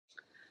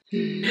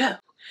No,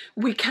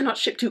 we cannot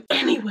ship to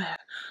anywhere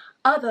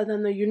other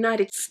than the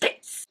United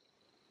States.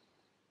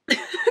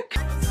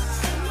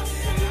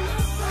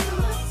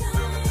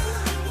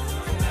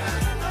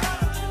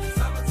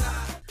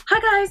 Hi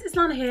guys, it's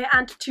Lana here,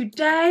 and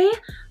today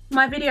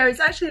my video is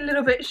actually a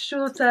little bit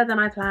shorter than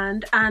I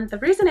planned, and the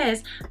reason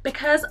is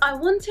because I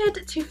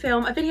wanted to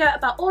film a video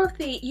about all of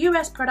the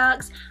US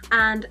products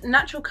and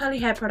natural curly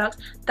hair products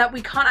that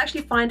we can't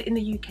actually find in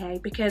the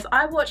UK, because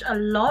I watch a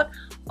lot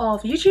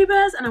of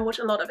YouTubers and I watch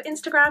a lot of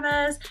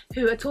Instagrammers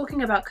who are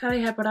talking about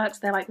curly hair products.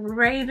 They're like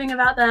raving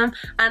about them,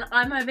 and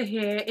I'm over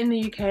here in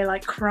the UK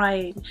like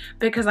crying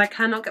because I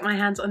cannot get my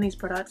hands on these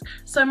products.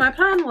 So my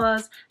plan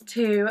was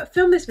to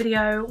film this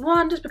video,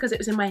 one, just because it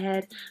was in my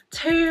head,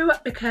 two,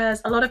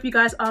 because a lot of you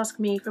guys ask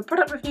me for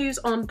product reviews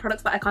on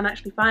products that I can't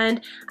actually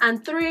find,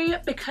 and three,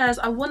 because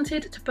I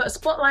wanted to put a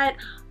spotlight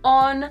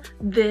on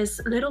this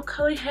little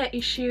curly hair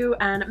issue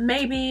and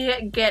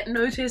maybe get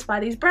noticed by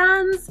these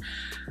brands,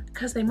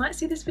 because they might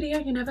see this video,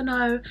 you never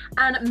know,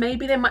 and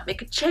maybe they might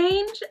make a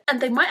change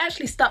and they might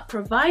actually start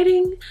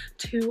providing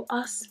to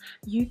us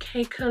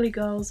UK curly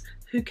girls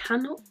who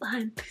cannot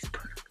find these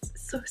products.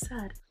 It's so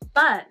sad.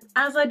 But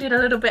as I did a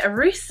little bit of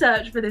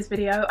research for this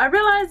video, I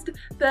realized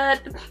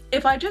that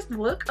if I just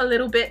look a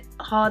little bit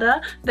harder,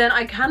 then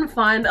I can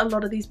find a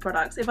lot of these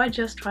products if I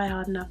just try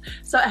hard enough.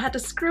 So I had to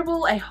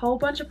scribble a whole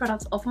bunch of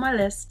products off my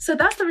list. So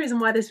that's the reason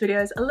why this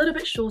video is a little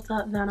bit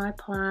shorter than I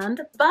planned,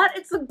 but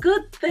it's a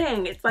good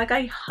thing. It's like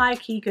a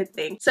high-key good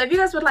thing. So if you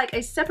guys would like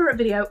a separate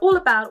video all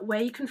about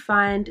where you can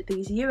find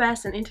these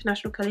US and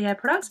international curly hair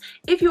products,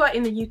 if you are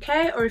in the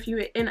UK or if you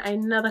are in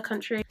another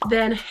country,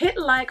 then hit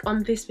like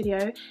on this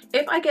video.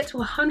 If I get to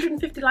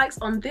 150 likes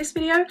on this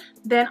video,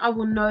 then I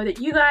will know that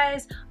you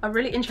guys are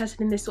really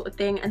interested in this sort of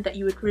thing and that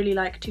you would really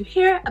like to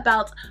hear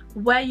about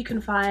where you can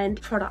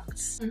find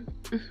products.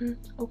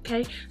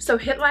 Okay, so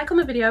hit like on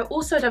the video.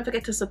 Also, don't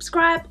forget to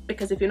subscribe,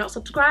 because if you're not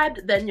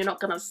subscribed, then you're not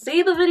gonna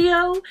see the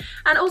video.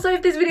 And also,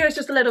 if this video is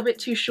just a little bit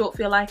too short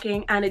for your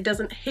liking and it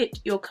doesn't hit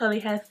your curly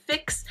hair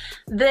fix,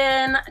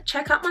 then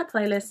check out my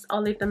playlists.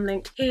 I'll leave them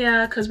linked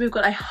here, because we've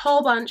got a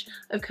whole bunch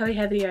of curly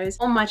hair videos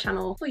on my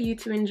channel for you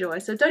to enjoy.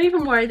 So don't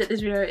even worry that this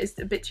video is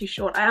a bit too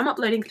short. I am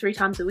uploading 3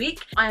 times a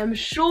week. I am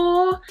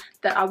sure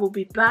that I will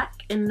be back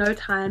in no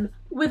time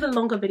with a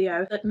longer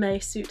video that may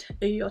suit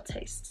your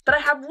taste. But I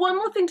have one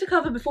more thing to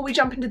cover before we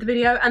jump into the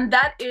video, and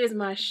that is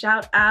my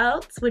shout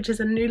outs, which is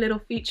a new little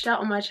feature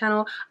on my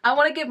channel. I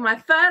want to give my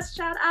first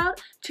shout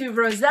out to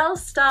Roselle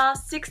Star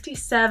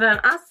 67.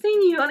 I've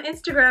seen you on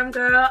Instagram,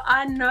 girl.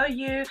 I know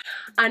you.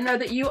 I know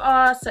that you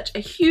are such a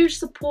huge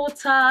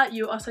supporter.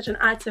 You are such an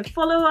active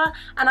follower,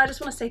 and I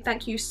just want to say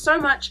thank you so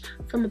much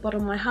from the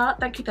bottom of my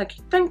heart. Thank you, thank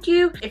you, thank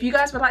you. If you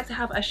guys would like to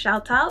have a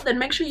shout out, then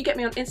make sure you get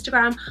me on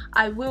Instagram.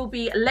 I will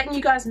be letting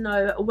you guys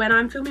know when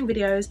I'm filming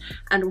videos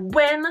and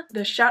when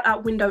the shout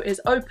out window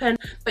is open,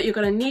 but you're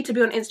gonna need to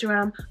be on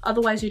Instagram,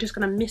 otherwise you're just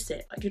gonna miss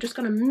it. Like, you're just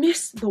gonna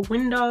miss the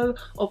window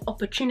of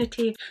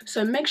opportunity.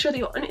 So make sure that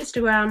you're on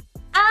Instagram,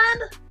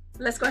 and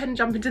let's go ahead and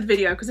jump into the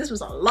video, because this was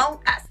a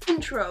long ass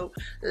intro.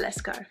 Let's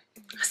go.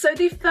 So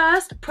the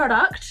first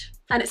product,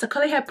 and it's a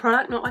curly hair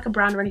product, not like a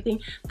brand or anything,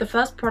 the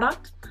first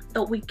product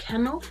that we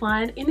cannot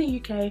find in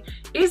the UK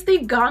is the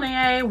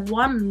Garnier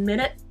 1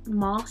 minute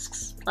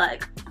masks.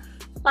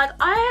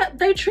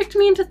 They tricked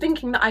me into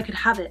thinking that I could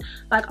have it.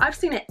 Like, I've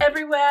seen it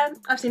everywhere.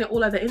 I've seen it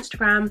all over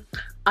Instagram.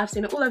 I've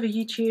seen it all over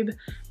YouTube.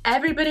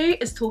 Everybody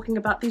is talking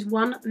about these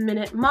 1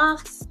 minute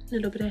masks. A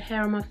little bit of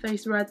hair on my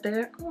face right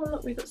there. Oh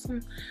look, we got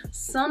some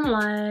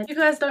sunlight. You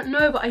guys don't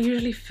know, but I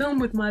usually film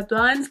with my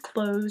blinds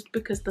closed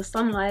because the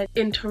sunlight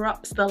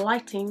interrupts the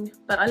lighting.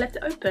 But I left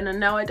it open and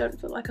now I don't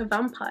feel like a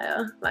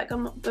vampire. Like,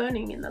 I'm not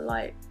burning in the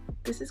light.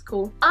 This is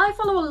cool. I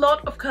follow a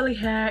lot of curly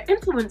hair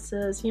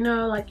influencers, you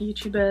know, like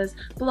YouTubers,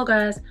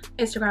 bloggers,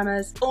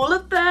 Instagrammers. All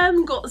of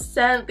them got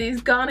sent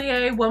these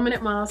Garnier 1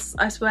 minute masks.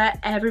 I swear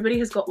everybody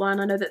has got one.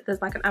 I know that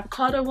there's like an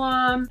avocado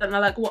one. I don't know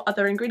like what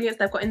other ingredients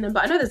they've got in them,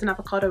 but I know there's an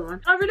avocado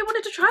one. I really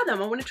wanted to try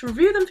them. I wanted to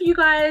review them for you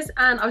guys,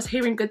 and I was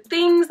hearing good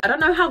things. I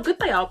don't know how good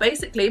they are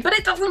basically, but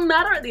it doesn't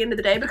matter at the end of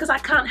the day because I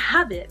can't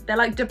have it. They're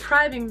like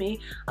depriving me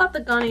of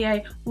the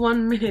Garnier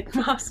 1 minute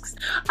masks.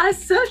 I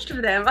searched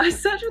for them. I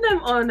searched for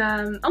them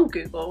on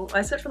Google.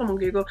 I searched for them on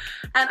Google,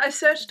 and I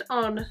searched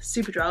on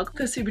Superdrug,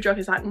 because Superdrug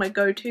is like my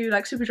go-to.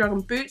 Like, Superdrug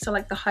and Boots are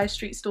like the high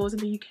street stores in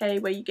the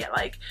UK where you get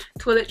like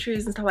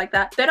toiletries and stuff like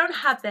that. They don't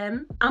have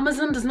them.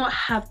 Amazon does not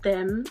have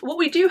them. What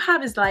we do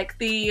have is like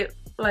the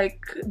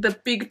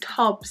big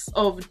tubs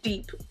of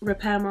deep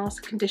repair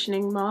mask,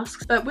 conditioning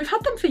masks, but we've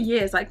had them for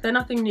years. Like, they're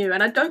nothing new,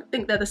 and I don't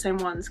think they're the same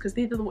ones, because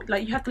these are the,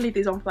 like, you have to leave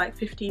these on for like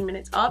 15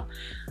 minutes up.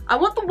 I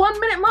want the 1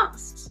 minute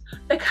masks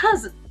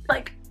because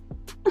like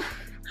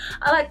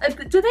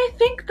do they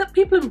think that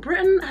people in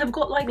Britain have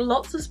got like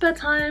lots of spare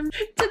time?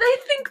 Do they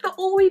think that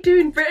all we do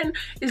in Britain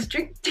is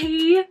drink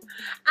tea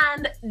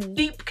and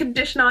deep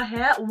condition our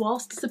hair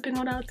whilst sipping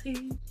on our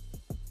tea?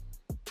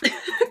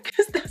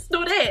 because that's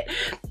not it.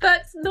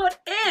 That's not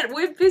it.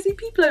 We're busy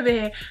people over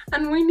here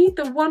and we need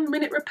the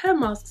 1-minute repair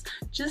masks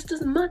just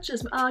as much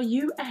as our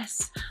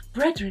US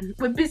brethren.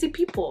 We're busy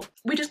people.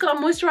 We just gotta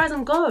moisturize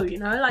and go, you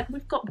know, like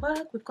we've got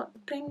work, we've got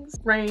things,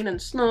 rain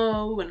and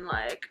snow and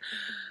like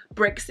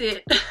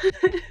Brexit.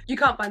 You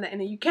can't find that in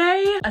the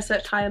UK. I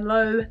searched high and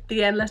low.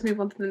 The end. Let's move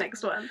on to the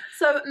next one.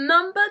 So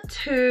number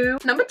two,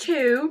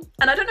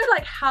 and I don't know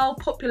like how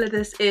popular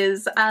this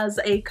is as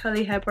a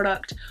curly hair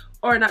product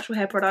or a natural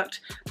hair product,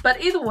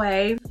 but either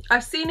way,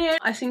 I've seen it.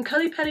 I've seen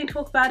Curly Penny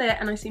talk about it,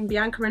 and I've seen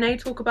Bianca Renee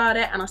talk about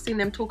it, and I've seen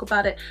them talk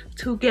about it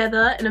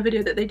together in a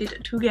video that they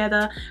did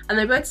together, and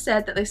they both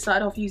said that they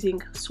started off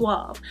using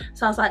Suave.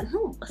 So I was like,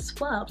 a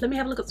Suave, let me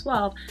have a look at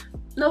Suave.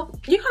 Nope,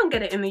 you can't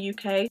get it in the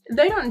UK.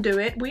 They don't do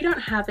it. We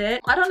don't have it.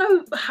 I don't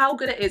know how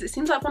good it is. It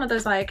seems like one of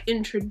those like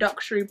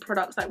introductory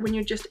products, like when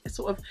you're just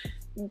sort of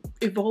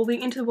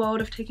evolving into the world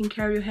of taking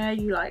care of your hair,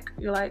 you're like,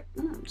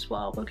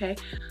 Suave, okay.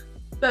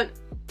 But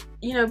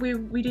you know,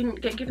 we didn't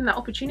get given that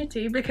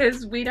opportunity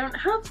because we don't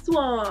have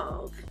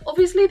Suave.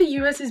 Obviously the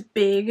US is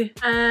big,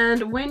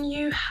 and when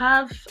you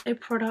have a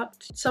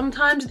product,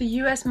 sometimes the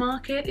US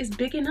market is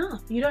big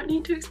enough. You don't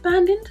need to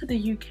expand into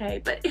the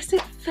UK, but is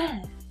it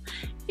fair?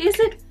 Is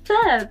it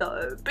fair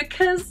though?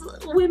 Because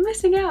we're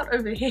missing out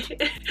over here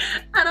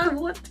and I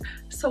want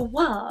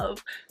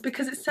Suave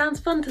because it sounds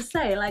fun to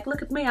say. Like,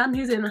 look at me, I'm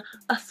using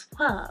a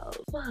Suave.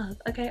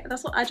 Okay,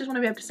 that's what I just want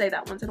to be able to say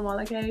that once in a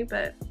while, okay?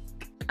 But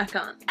I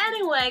can't.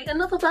 Anyway,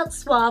 enough about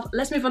Suave.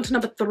 Let's move on to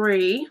number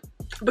 3,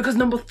 because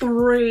number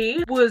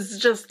 3 was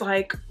just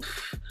like,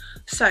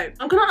 so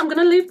I'm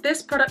gonna leave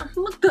this product.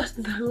 Look,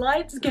 the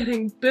light's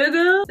getting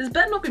bigger. This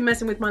better not be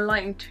messing with my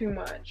lighting too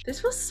much.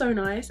 This was so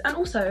nice, and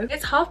also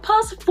it's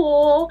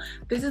 4:30.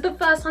 This is the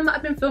first time that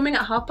I've been filming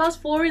at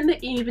 4:30 in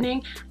the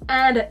evening,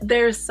 and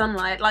there is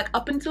sunlight. Like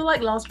up until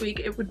like last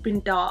week, it would have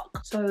been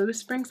dark. So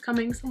spring's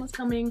coming, summer's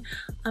coming.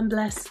 I'm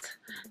blessed.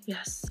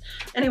 Yes.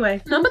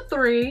 Anyway, number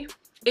 3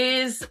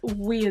 is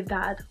Weird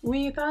Dad.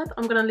 Weird Dad,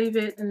 I'm gonna leave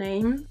it a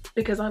name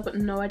because I've got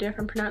no idea if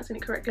I'm pronouncing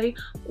it correctly.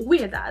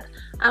 Weird Dad.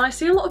 And I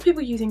see a lot of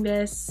people using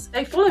this.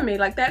 They follow me,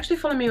 like they actually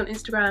follow me on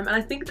Instagram, and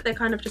I think that they're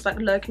kind of just like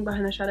lurking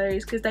behind the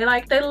shadows because they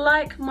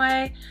like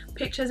my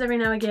pictures every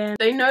now and again.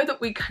 They know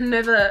that we can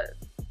never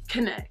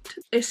connect.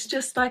 It's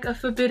just like a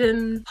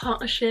forbidden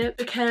partnership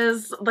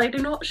because they do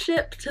not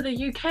ship to the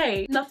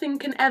UK. Nothing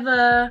can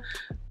ever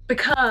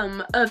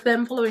become of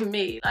them following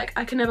me. Like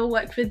I can never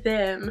work for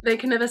them. They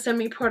can never send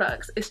me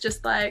products. It's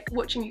just like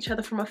watching each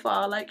other from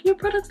afar, like your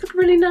products look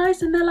really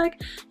nice, and they're like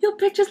your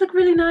pictures look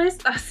really nice.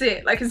 That's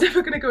it. Like it's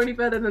never gonna go any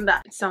further than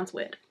that. It sounds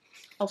weird.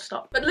 I'll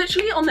stop. But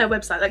literally on their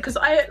website, like because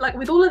I like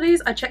with all of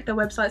these I check their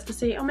websites to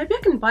see, oh maybe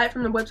I can buy it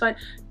from the website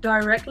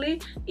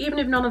directly even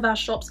if none of our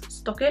shops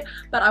stock it.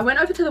 But I went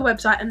over to the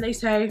website and they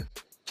say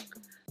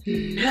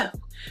no,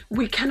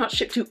 we cannot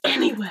ship to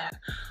anywhere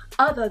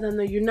other than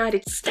the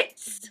United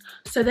States.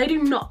 So they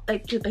do not, they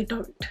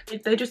don't,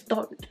 they just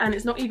don't. And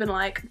it's not even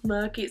like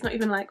murky, it's not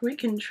even like we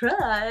can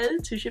try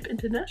to ship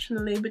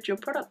internationally but your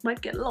product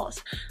might get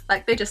lost.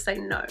 Like they just say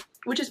no,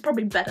 which is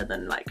probably better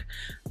than like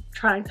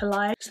trying to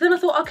lie. So then I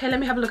thought, okay, let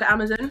me have a look at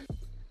Amazon.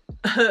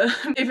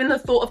 Even the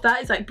thought of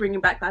that is like bringing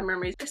back bad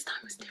memories. This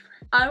time was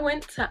different. I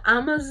went to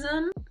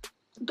amazon.co.uk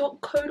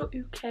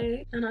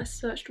and I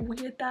searched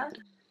Weird Dad,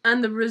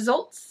 and the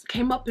results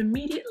came up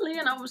immediately,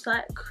 and I was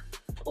like,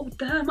 oh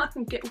damn, I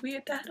can get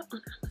Weird Dad on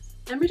Amazon.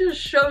 Let me just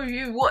show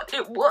you what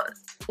it was.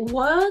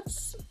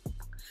 Words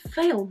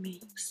fail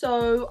me,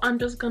 so I'm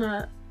just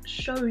gonna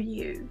show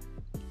you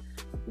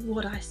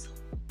what I saw.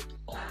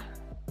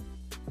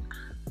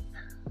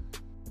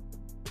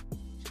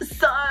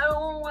 So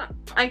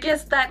I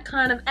guess that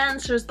kind of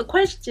answers the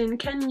question,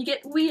 can you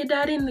get Weird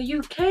Dad in the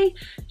UK?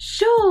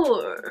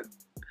 Sure,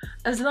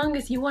 as long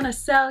as you want to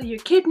sell your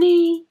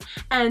kidney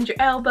and your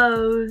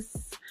elbows,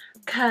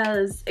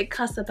 cause it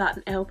costs about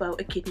an elbow,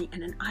 a kidney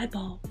and an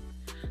eyeball.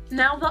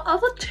 Now the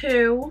other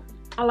 2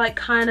 are like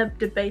kind of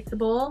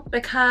debatable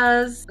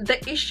because the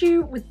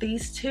issue with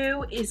these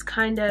 2 is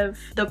kind of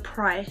the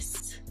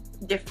price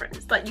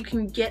difference. Like you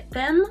can get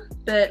them,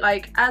 but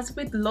like as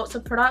with lots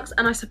of products,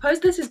 and I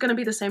suppose this is going to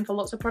be the same for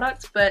lots of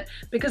products, but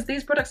because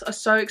these products are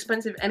so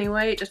expensive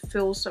anyway, it just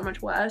feels so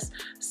much worse.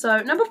 So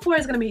number 4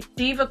 is going to be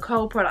Diva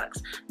Curl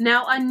products.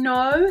 Now I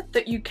know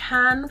that you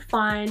can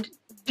find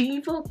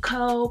Diva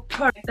Curl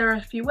product. There are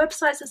a few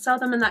websites that sell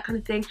them and that kind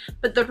of thing,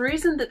 but the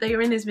reason that they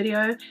are in this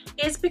video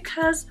is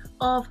because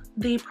of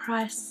the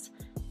price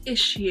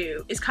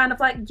issue. It's kind of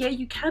like, yeah,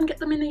 you can get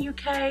them in the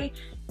UK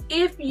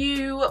if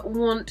you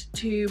want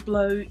to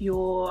blow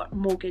your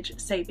mortgage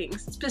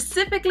savings.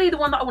 Specifically, the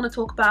one that I want to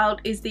talk about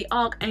is the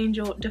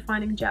Archangel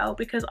Defining Gel,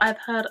 because I've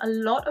heard a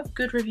lot of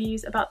good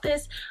reviews about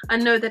this. I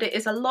know that it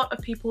is a lot of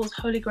people's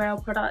holy grail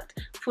product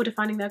for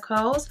defining their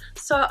curls.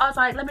 So I was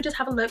like, let me just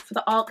have a look for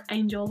the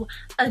Archangel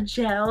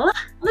Gel. On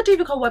the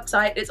Diva Curl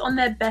website, it's on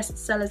their best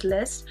sellers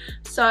list.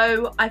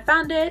 So I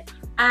found it,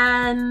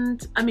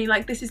 and I mean,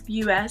 like, this is the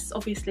US,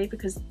 obviously,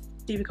 because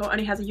Divaco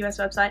only has a US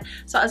website.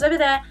 So I was over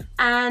there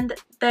and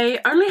they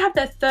only have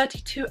their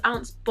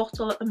 32-ounce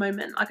bottle at the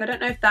moment. Like, I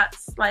don't know if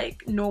that's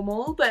like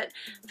normal, but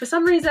for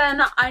some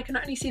reason I can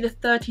only see the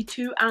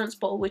 32-ounce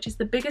bottle, which is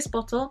the biggest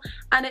bottle,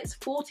 and it's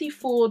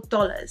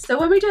 $44. So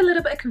when we do a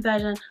little bit of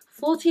conversion,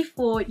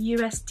 44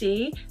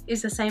 USD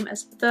is the same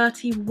as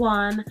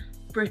 31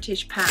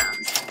 British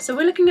pounds. So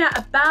we're looking at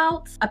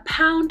about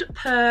 £1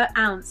 per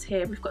ounce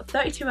here. We've got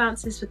 32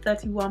 ounces for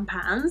 31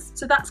 pounds.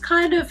 So that's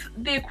kind of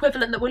the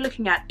equivalent that we're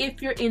looking at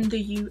if you're in the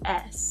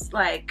US.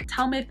 Like,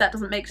 tell me if that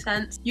doesn't make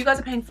sense. You guys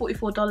are paying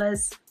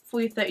 $44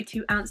 for your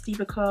 32-ounce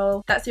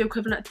Divaco. That's the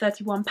equivalent of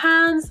 31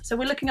 pounds. So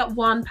we're looking at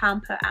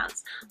 £1 per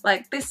ounce.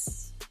 Like,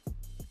 this,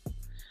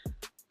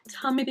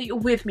 tell me that you're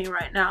with me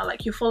right now,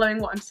 like you're following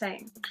what I'm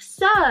saying.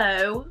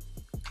 So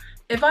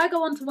if I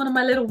go onto one of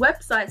my little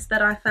websites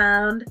that I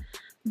found,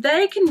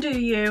 they can do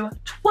you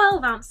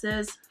 12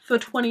 ounces for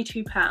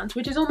 £22,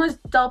 which is almost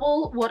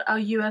double what our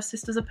US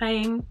sisters are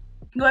paying.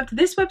 You can go over to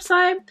this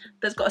website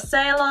that's got a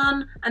sale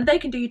on, and they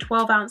can do you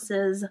 12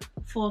 ounces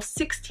for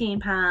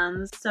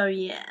 £16. So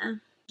yeah.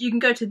 You can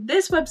go to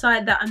this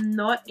website that I'm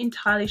not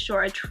entirely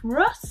sure I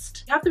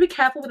trust. You have to be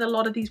careful with a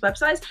lot of these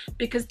websites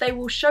because they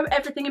will show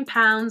everything in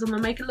pounds and they'll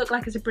make it look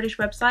like it's a British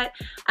website,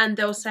 and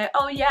they'll say,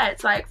 oh yeah,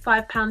 it's like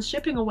 £5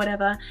 shipping or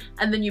whatever,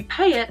 and then you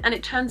pay it and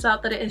it turns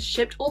out that it is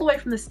shipped all the way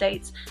from the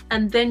States,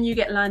 and then you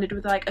get landed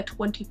with like a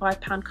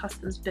 £25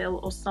 customs bill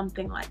or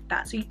something like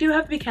that. So you do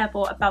have to be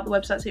careful about the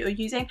websites that you're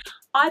using.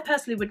 I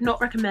personally would not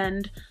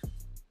recommend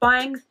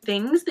buying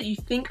things that you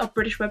think are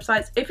British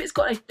websites if it's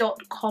got a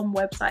 .com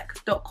website,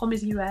 because .com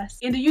is US.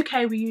 In the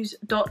UK we use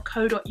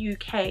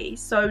 .co.uk,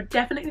 so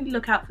definitely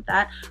look out for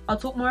that. I'll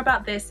talk more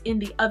about this in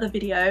the other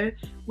video,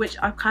 which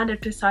I've kind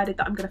of decided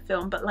that I'm going to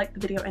film, but like the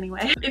video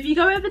anyway. If you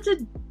go over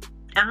to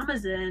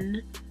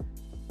Amazon,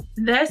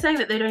 they're saying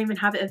that they don't even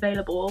have it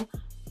available,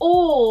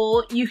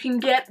 or you can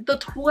get the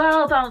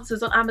 12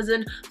 ounces on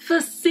Amazon for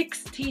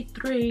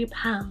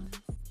 £63.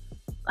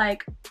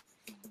 Like,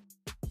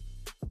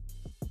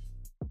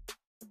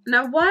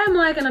 now why am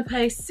I gonna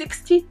pay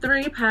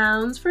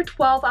 £63 for a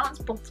 12-ounce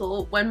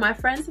bottle when my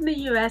friends in the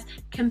US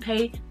can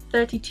pay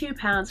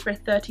 £32 for a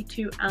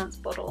 32-ounce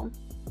bottle?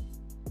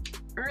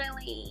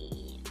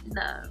 Really?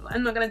 No,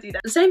 I'm not gonna do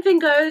that. The same thing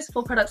goes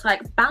for products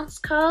like Bounce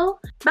Curl.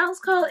 Bounce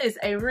Curl is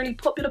a really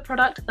popular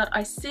product that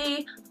I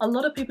see a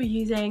lot of people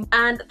using,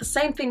 and the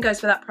same thing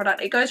goes for that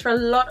product. It goes for a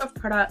lot of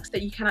products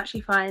that you can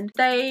actually find.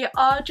 They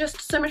are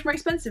just so much more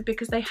expensive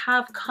because they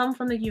have come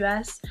from the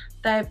US.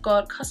 They've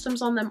got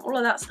customs on them, all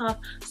of that stuff.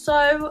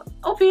 So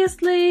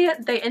obviously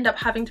they end up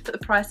having to put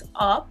the price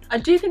up. I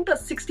do think that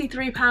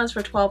 £63 for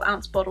a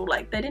 12-ounce bottle,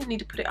 like they didn't need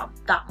to put it up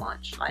that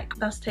much. Like,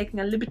 that's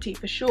taking a liberty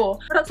for sure.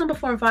 Products number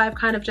 4 and 5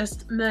 kind of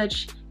just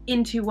merge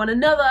into one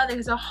another.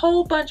 There's a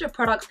whole bunch of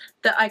products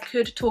that I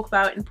could talk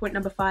about in point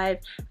number 5,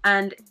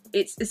 and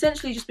it's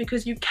essentially just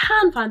because you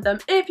can find them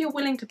if you're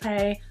willing to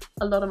pay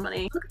a lot of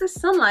money. Look at this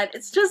sunlight,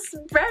 it's just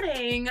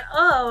spreading.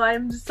 Oh,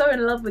 I'm so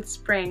in love with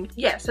spring.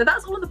 Yeah, so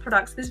that's all of the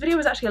products. This video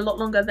was actually a lot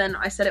longer than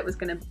I said it was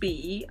gonna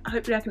be.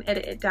 Hopefully I can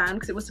edit it down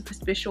because it was supposed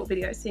to be a short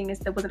video, seeing as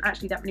there wasn't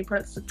actually that many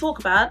products to talk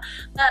about.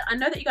 But I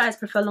know that you guys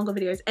prefer longer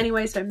videos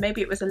anyway, so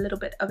maybe it was a little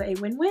bit of a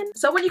win-win.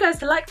 So I want you guys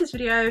to like this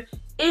video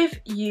if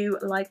you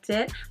liked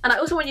it, and I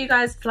also want you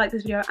guys to like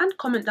this video and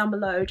comment down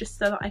below just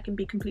so that I can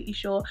be completely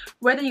sure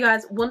whether you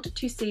guys wanted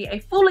to see a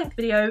full-length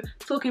video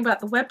talking about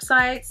the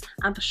websites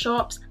and the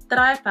shops that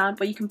I have found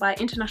where you can buy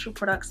international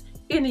products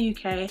in the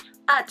UK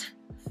at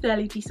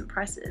fairly decent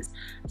prices.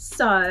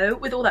 So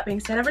with all that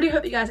being said, I really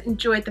hope you guys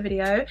enjoyed the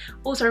video.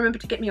 Also remember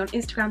to get me on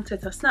Instagram,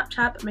 Twitter,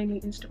 Snapchat, but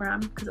mainly Instagram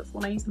because that's the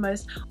one I use the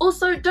most.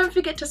 Also don't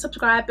forget to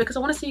subscribe because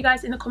I want to see you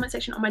guys in the comment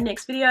section on my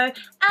next video, and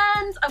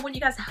I want you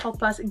guys to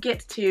help us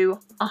get to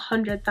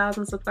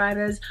 100,000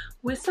 subscribers.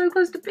 We're so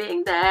close to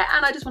being there,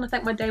 and I just want to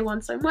thank my day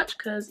one so much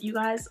because you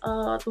guys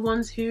are the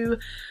ones who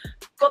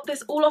got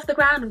this all off the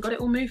ground and got it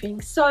all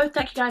moving. So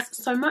thank you guys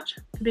so much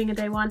for being a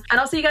day one, and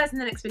I'll see you guys in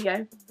the next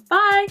video.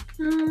 Bye!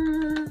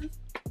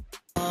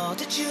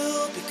 Did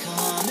you be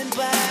coming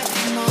back?